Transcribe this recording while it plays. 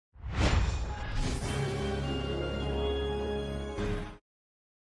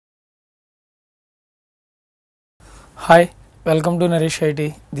Hi, welcome to Naresh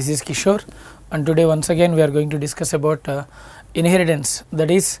IT. This is Kishore, and today once again we are going to discuss about inheritance.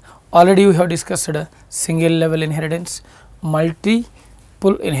 That is, already we have discussed single level inheritance,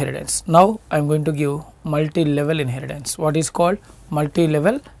 multiple inheritance. Now I am going to give multi-level inheritance. What is called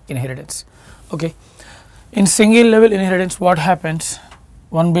multi-level inheritance? Okay, in single level inheritance, what happens?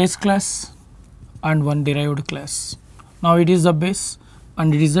 One base class and one derived class. Now it is the base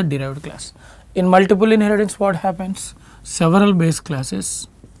and it is the derived class. In multiple inheritance, what happens? Several base classes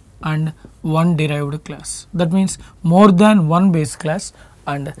and one derived class. That means more than one base class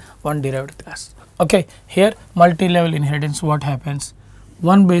and one derived class. Okay, here multi-level inheritance, what happens?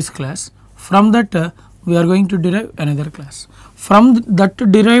 One base class, from that we are going to derive another class. From that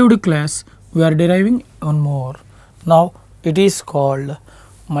derived class, we are deriving one more. Now it is called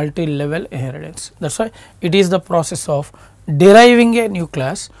multi-level inheritance. That's why it is the process of deriving a new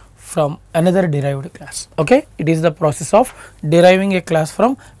class from another derived class. Okay, it is the process of deriving a class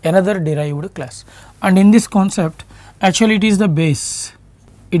from another derived class. And in this concept, actually it is the base,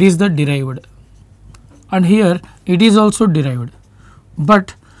 it is the derived, and here it is also derived,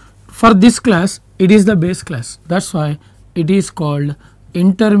 but for this class it is the base class. That's why it is called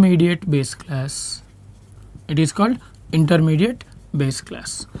intermediate base class. It is called intermediate base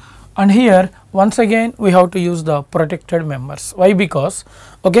class. And here once again we have to use the protected members. Why? Because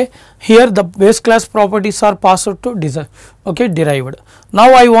okay, here the base class properties are passed to derived.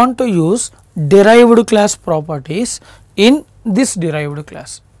 Now I want to use derived class properties in this derived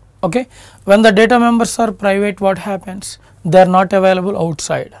class. Okay, when the data members are private, what happens? They are not available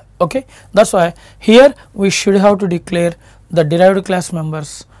outside. Okay, that's why here we should have to declare the derived class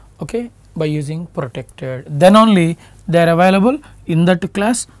members, okay, by using protected. Then only they are available in that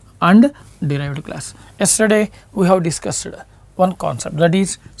class and derived class. Yesterday we have discussed one concept, that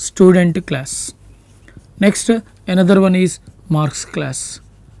is student class. Next another one is marks class.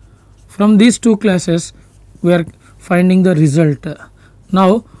 From these two classes we are finding the result.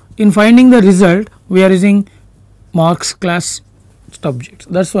 Now in finding the result we are using marks class subjects.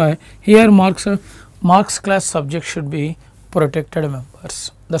 That's why here marks class subject should be protected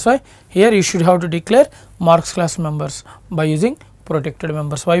members. That's why here you should have to declare marks class members by using protected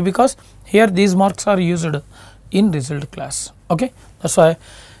members. Why? Because here these marks are used in result class. Okay, that's why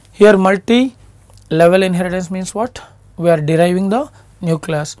here multi-level inheritance means what? We are deriving the new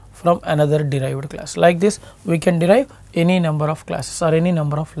class from another derived class. Like this we can derive any number of classes or any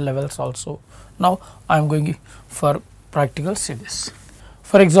number of levels also. Now I am going for practical. See this.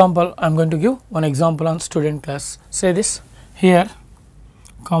 For example, I am going to give one example on student class. Say this. Here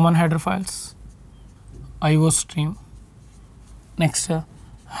common header files, IO stream, next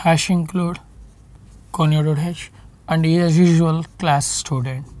hash include conio.h, and as usual class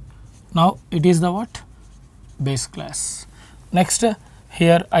student. Now it is the what? Base class. Next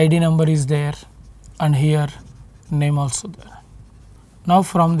here ID number is there and here name also there. Now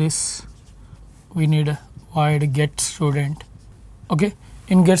from this we need void get student. Okay,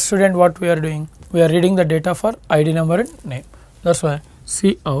 in get student what we are doing? We are reading the data for ID number and name. That's why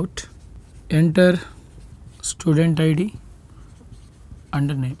C out enter student ID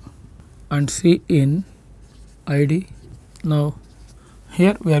and name and C in ID. Now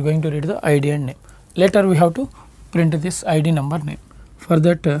here we are going to read the ID and name. Later we have to print this ID number name. For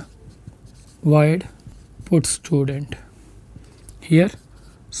that void put student. Here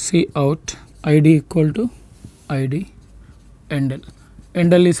C out ID equal to ID endl.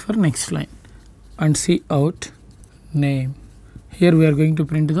 Endl is for next line, and C out name. Here we are going to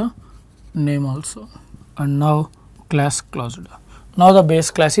print the name also, and now class closed. Now the base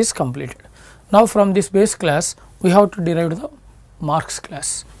class is completed. Now from this base class we have to derive the marks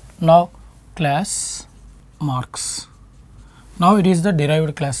class. Now class marks. Now it is the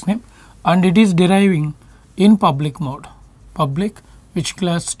derived class name and it is deriving in public mode. Public which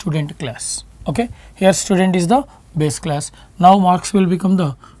class? Student class. Okay, here student is the base class. Now marks will become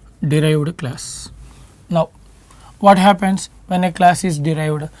the derived class. Now what happens when a class is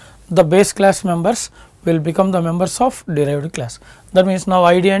derived? The base class members will become the members of derived class. That means now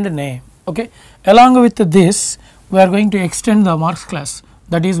ID and name. Okay, along with this we are going to extend the marks class,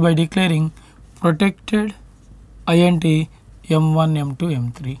 that is by declaring protected int m1 m2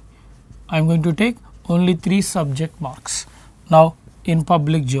 m3. I am going to take only 3 subject marks. Now in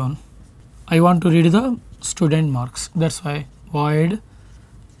public zone I want to read the student marks. That's why void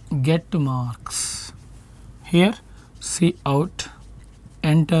get marks. Here C out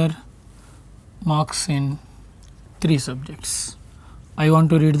enter marks in 3 subjects. I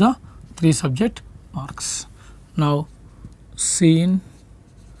want to read the 3 subject marks. Now C in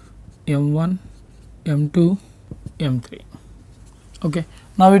M1, M2, M3. Okay,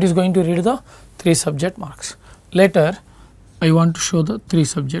 now it is going to read the 3 subject marks. Later I want to show the 3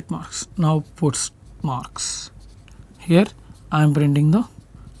 subject marks. Now puts marks. Here I am printing the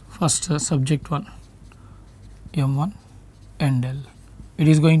first subject one, M1 and L. It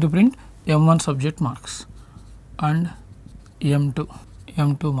is going to print M1 subject marks and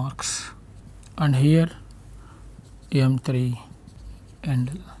M2 marks, and here M3 and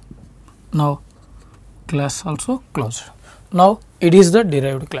L. Now class also closed. Now it is the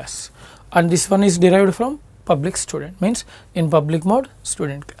derived class, and this one is derived from public student, means in public mode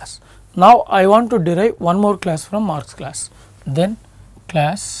student class. Now I want to derive one more class from marks class, then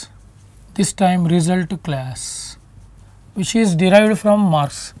class, this time result class, which is derived from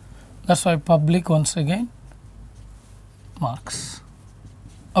marks. That's why public once again marks.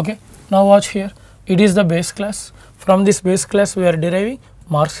 Okay, now watch here, it is the base class. From this base class we are deriving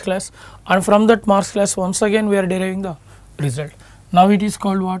marks class, and from that marks class once again we are deriving the result. Now it is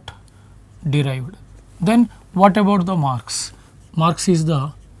called what? Derived. Then what about the marks? Marks is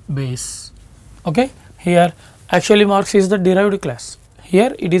the base. Okay, here actually marks is the derived class.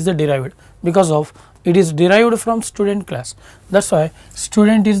 Here it is the derived because of it is derived from student class. That's why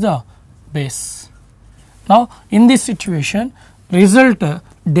student is the base. Now in this situation, result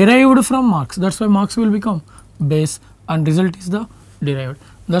derived from marks. That's why marks will become base and result is the derived.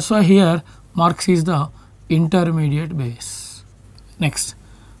 That's why here marks is the intermediate base. Next,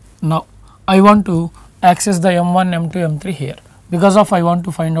 now I want to access the M1, M2, M3 here because of I want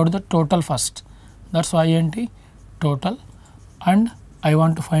to find out the total first. That's why int total, and I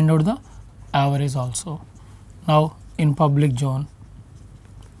want to find out the average also. Now in public zone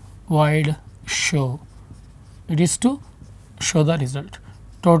void show, it is to show the result.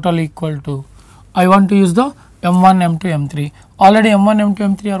 Total equal to, I want to use the M1, M2, M3. Already M1,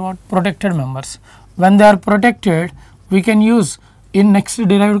 M2, M3 are what? Protected members. When they are protected, we can use in next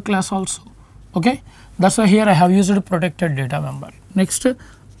derived class also. Okay, that's why here I have used protected data member. Next,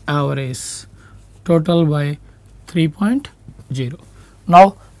 average total by 3.0.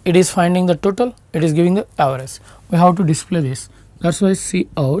 Now it is finding the total, it is giving the average. We have to display this. That's why see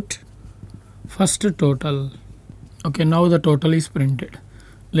out first total. Okay, now the total is printed.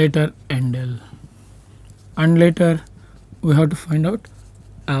 Later NL, and later we have to find out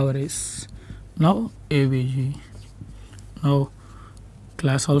average. Now AVG. Now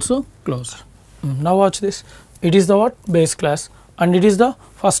class also closed. Now watch this. It is the what? Base class, and it is the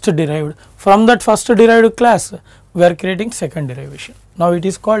first derived. From that first derived class, we are creating second derivation. Now it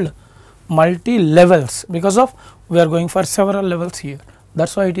is called multi-levels because of we are going for several levels here.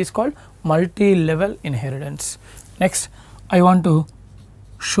 That's why it is called multi-level inheritance. Next, I want to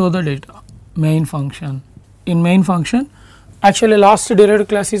show the data. Main function. In main function, actually last derived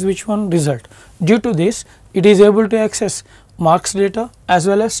class is which one? Result. Due to this, it is able to access marks data as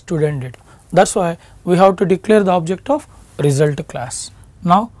well as student data. That's why we have to declare the object of result class.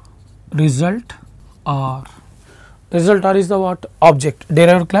 Now result R. Result R is the what? Object,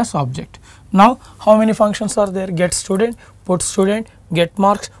 derived class object. Now how many functions are there? Get student, put student, get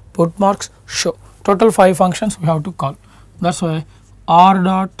marks, put marks, show. Total 5 functions we have to call. That's why R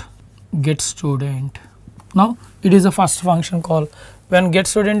dot get student. Now it is the first function call. When get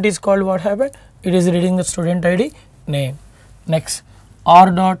student is called, what happened? It is reading the student ID name. Next, R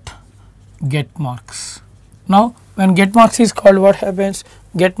dot get marks. Now when get marks is called, what happens?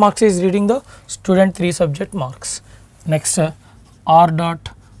 Get marks is reading the student 3 subject marks. Next, R dot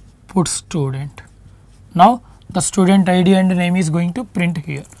put student. Now the student ID and name is going to print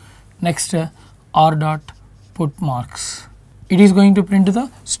here. Next, R dot put marks. It is going to print the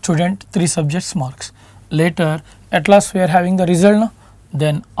student 3 subjects marks. Later, at last we are having the result now.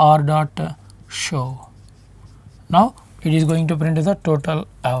 Then R dot show. Now it is going to print the total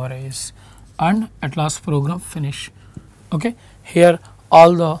average, and at last program finish. Okay, here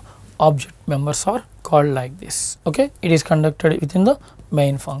all the object members are called like this. Okay, it is conducted within the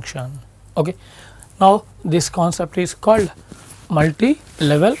main function. Okay, now this concept is called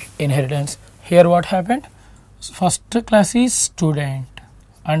multi-level inheritance. Here what happened? First class is student,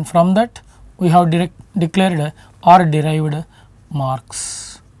 and from that we have declared or derived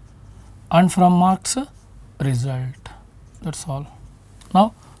marks, and from marks result. That's all.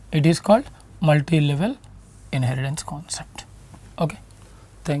 Now it is called multi-level inheritance concept. Okay,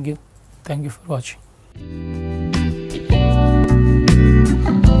 thank you for watching.